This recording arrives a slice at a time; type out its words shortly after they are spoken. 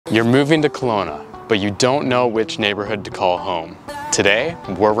You're moving to Kelowna, but you don't know which neighborhood to call home. Today,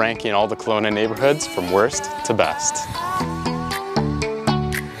 we're ranking all the Kelowna neighborhoods from worst to best.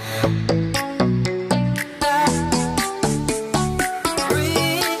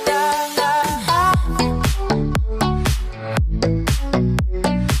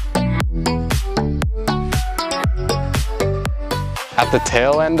 At the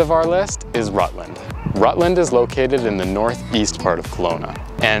tail end of our list is Rutland. Rutland is located in the northeast part of Kelowna,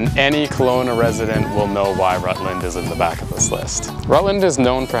 and any Kelowna resident will know why Rutland is in the back of this list. Rutland is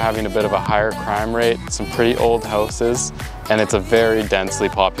known for having a bit of a higher crime rate, some pretty old houses, and it's a very densely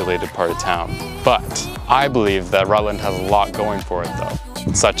populated part of town. But I believe that Rutland has a lot going for it though,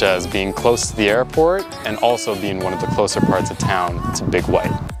 such as being close to the airport and also being one of the closer parts of town to Big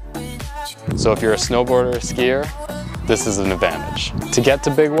White. So if you're a snowboarder or skier, this is an advantage. To get to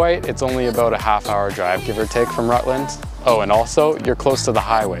Big White, it's only about a half-hour drive, give or take, from Rutland. Oh, and also, you're close to the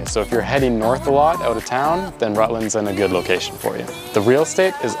highway, so if you're heading north a lot out of town, then Rutland's in a good location for you. The real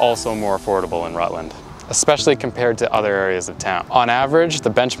estate is also more affordable in Rutland, especially compared to other areas of town. On average,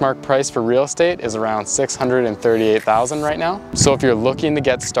 the benchmark price for real estate is around $638,000 right now. So if you're looking to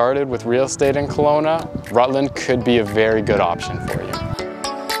get started with real estate in Kelowna, Rutland could be a very good option for you.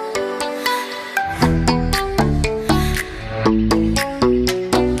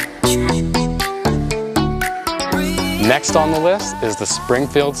 Next on the list is the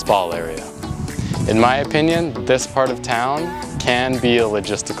Springfield Spall area. In my opinion, this part of town can be a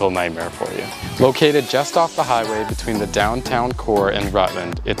logistical nightmare for you. Located just off the highway between the downtown core and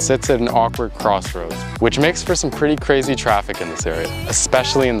Rutland, it sits at an awkward crossroads, which makes for some pretty crazy traffic in this area,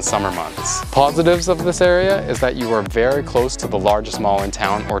 especially in the summer months. Positives of this area is that you are very close to the largest mall in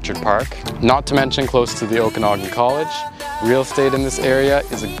town, Orchard Park, not to mention close to the Okanagan College. Real estate in this area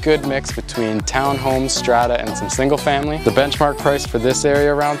is a good mix between townhomes, strata, and some single family. The benchmark price for this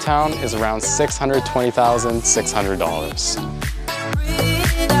area around town is around $620,600.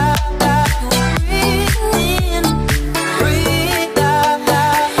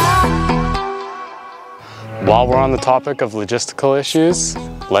 While we're on the topic of logistical issues,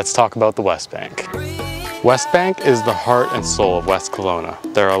 let's talk about the Westbank. Westbank is the heart and soul of West Kelowna.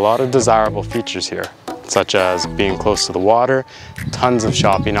 There are a lot of desirable features here, such as being close to the water, tons of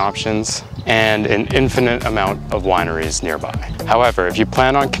shopping options, and an infinite amount of wineries nearby. However, if you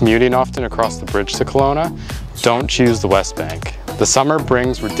plan on commuting often across the bridge to Kelowna, don't choose the Westbank. The summer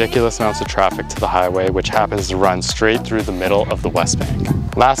brings ridiculous amounts of traffic to the highway, which happens to run straight through the middle of the Westbank.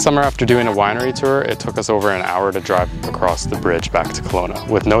 Last summer, after doing a winery tour, it took us over an hour to drive across the bridge back to Kelowna.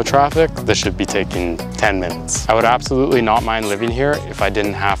 With no traffic, this should be taking 10 minutes. I would absolutely not mind living here if I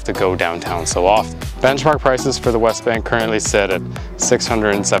didn't have to go downtown so often. Benchmark prices for the Westbank currently sit at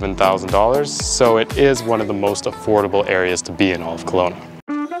 $607,000, so it is one of the most affordable areas to be in all of Kelowna.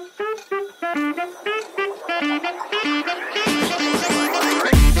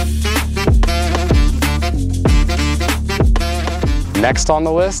 Next on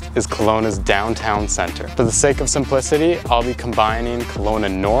the list is Kelowna's downtown center. For the sake of simplicity, I'll be combining Kelowna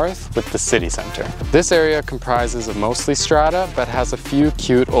North with the city center. This area comprises of mostly strata, but has a few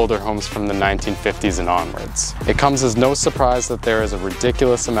cute older homes from the 1950s and onwards. It comes as no surprise that there is a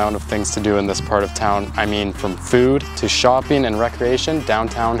ridiculous amount of things to do in this part of town. I mean, from food to shopping and recreation,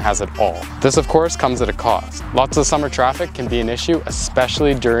 downtown has it all. This of course comes at a cost. Lots of summer traffic can be an issue,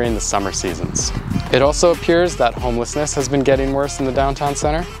 especially during the summer seasons. It also appears that homelessness has been getting worse in the downtown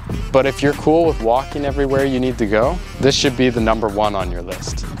center, but if you're cool with walking everywhere you need to go, this should be the #1 on your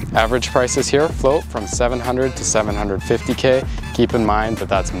list. Average prices here float from $700 to $750K. Keep in mind that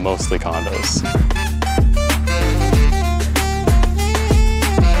that's mostly condos.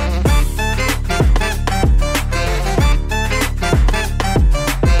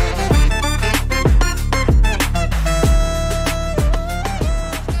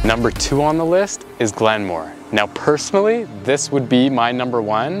 #2 on the list is Glenmore. Now personally, this would be my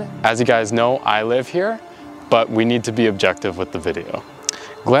 #1. As you guys know, I live here, but we need to be objective with the video.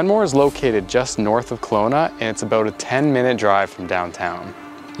 Glenmore is located just north of Kelowna, and it's about a 10-minute drive from downtown.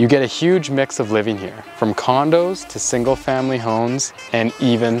 You get a huge mix of living here, from condos to single-family homes and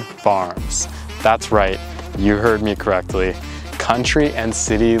even farms. That's right, you heard me correctly. Country and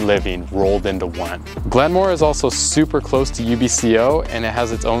city living rolled into one. Glenmore is also super close to UBCO, and it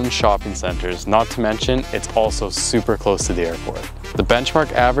has its own shopping centers. Not to mention, it's also super close to the airport. The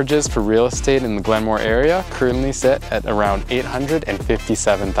benchmark averages for real estate in the Glenmore area currently sit at around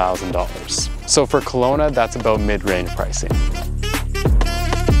 $857,000. So for Kelowna, that's about mid-range pricing.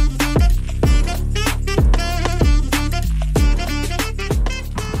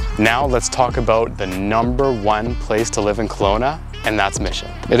 Now let's talk about the #1 place to live in Kelowna, and that's Mission.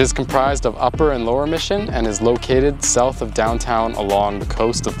 It is comprised of Upper and Lower Mission and is located south of downtown along the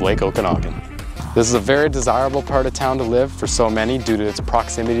coast of Lake Okanagan. This is a very desirable part of town to live for so many due to its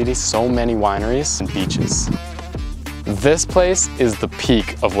proximity to so many wineries and beaches. This place is the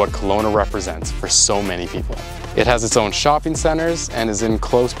peak of what Kelowna represents for so many people. It has its own shopping centers and is in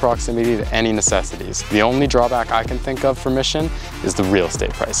close proximity to any necessities. The only drawback I can think of for Mission is the real estate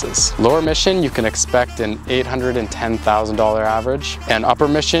prices. Lower Mission, you can expect an $810,000 average, and Upper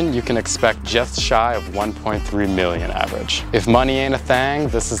Mission, you can expect just shy of $1.3 million average. If money ain't a thing,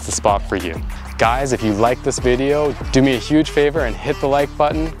 this is the spot for you. Guys, if you like this video, do me a huge favor and hit the like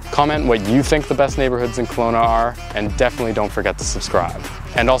button, comment what you think the best neighborhoods in Kelowna are, and definitely don't forget to subscribe.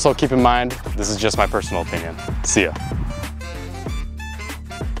 And also keep in mind, this is just my personal opinion. See ya.